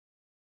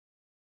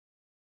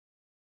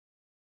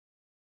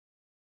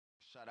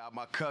Shout out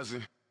my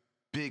cousin,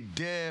 Big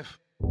Dev.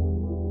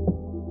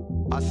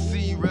 I see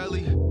you,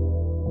 Relly.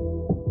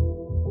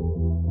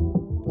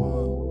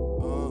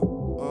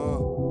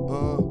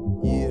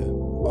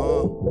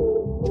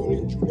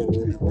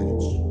 Julian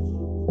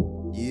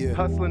Beats. Yeah.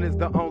 Hustling is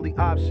the only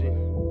option.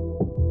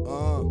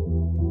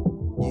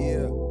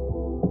 Yeah.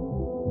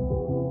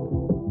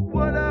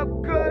 What up,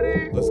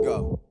 Cuddy? Let's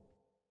go.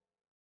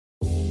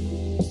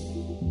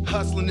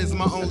 Hustling is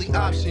my only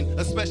option,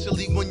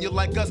 especially when you're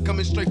like us,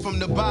 coming straight from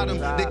the bottom.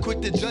 They quick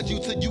to judge you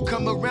till you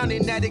come around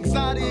in that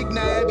exotic.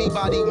 Now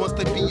everybody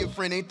wants to be your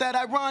friend, ain't that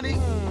ironic?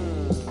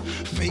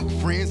 Fake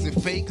friends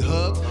and fake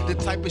hugs, the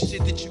type of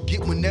shit that you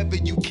get whenever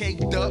you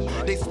caked up.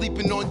 They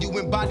sleeping on you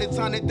and by the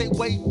time that they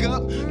wake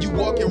up, you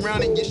walking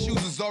around and your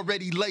shoes is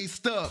already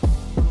laced up.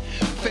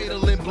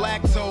 Fatal in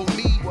Black told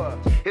me,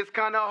 it's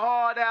kinda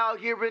hard out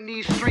here in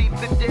these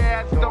streets. The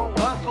dads don't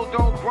hustle,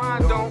 don't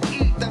grind, don't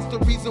eat. That's the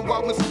reason why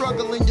when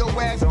struggling your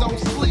ass don't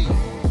sleep.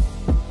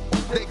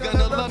 They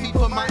gonna love me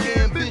for my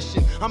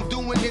ambition. I'm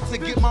doing it to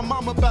get my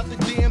mom about the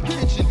damn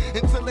kitchen.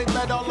 Until they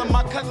let all of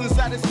my cousins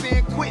out of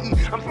San Quentin,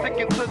 I'm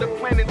sticking to the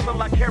plan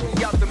until I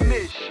carry out the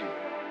mission.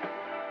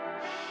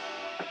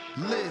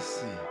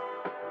 Listen,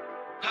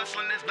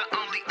 hustling is the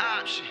only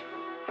option.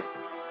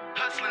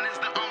 Hustling is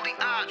the only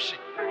option.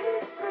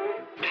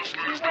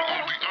 Hustling is the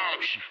only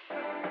option.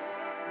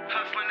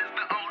 Hustling is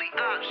the only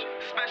option,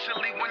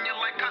 especially when you're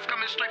like us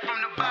coming straight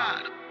from the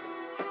bottom.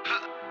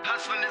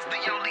 Hustling is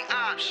the only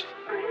option.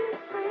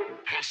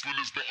 Hustling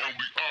is the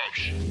only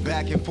option.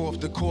 Back and forth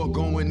to court,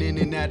 going in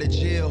and out of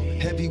jail.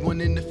 Everyone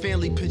in the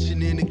family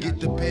pitching in to get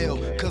the bail.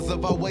 Cause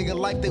of our way of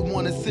life, they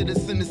wanna sit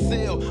us in the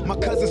cell. My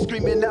cousin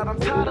screaming out, I'm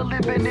tired of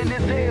living in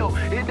this hell.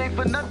 It ain't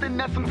for nothing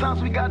that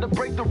sometimes we gotta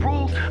break the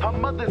rules. Our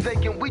mothers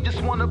aching, we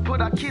just wanna put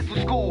our kids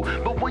to school.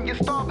 But when you're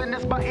starving,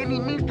 it's by any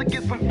means to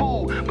get some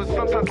food. But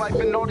sometimes life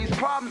and all these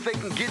problems, they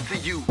can get to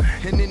you.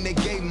 And then they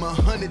gave him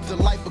 100 to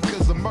life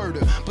because of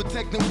murder.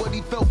 Protecting what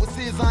he felt was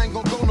his, I ain't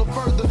gonna go no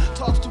further.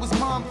 Talks to his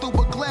mom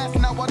through a glass,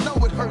 now I know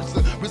it hurts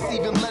her.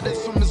 Receiving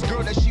letters from his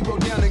girl that she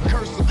wrote down in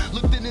cursive.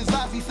 Looked in his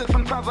eyes, he said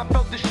sometimes I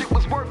felt this shit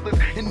was worthless.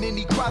 And then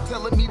he cried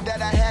telling me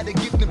that I had a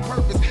gift and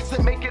purpose.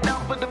 Said make it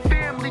out for the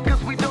family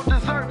cause we don't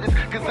deserve this.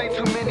 Cause ain't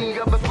too many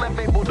of us left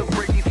able to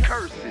break these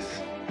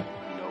curses.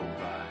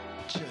 Nobody,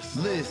 just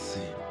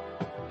listen.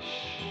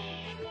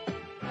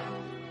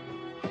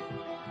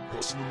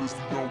 Hustling is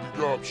the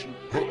only option.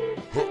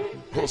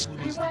 Hustling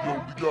is the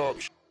only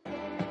option.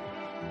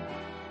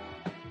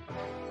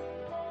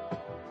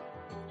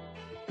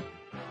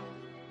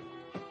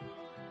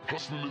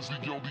 Hustling is the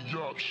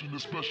only option,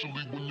 especially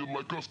when you're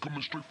like us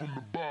coming straight from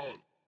the bottom.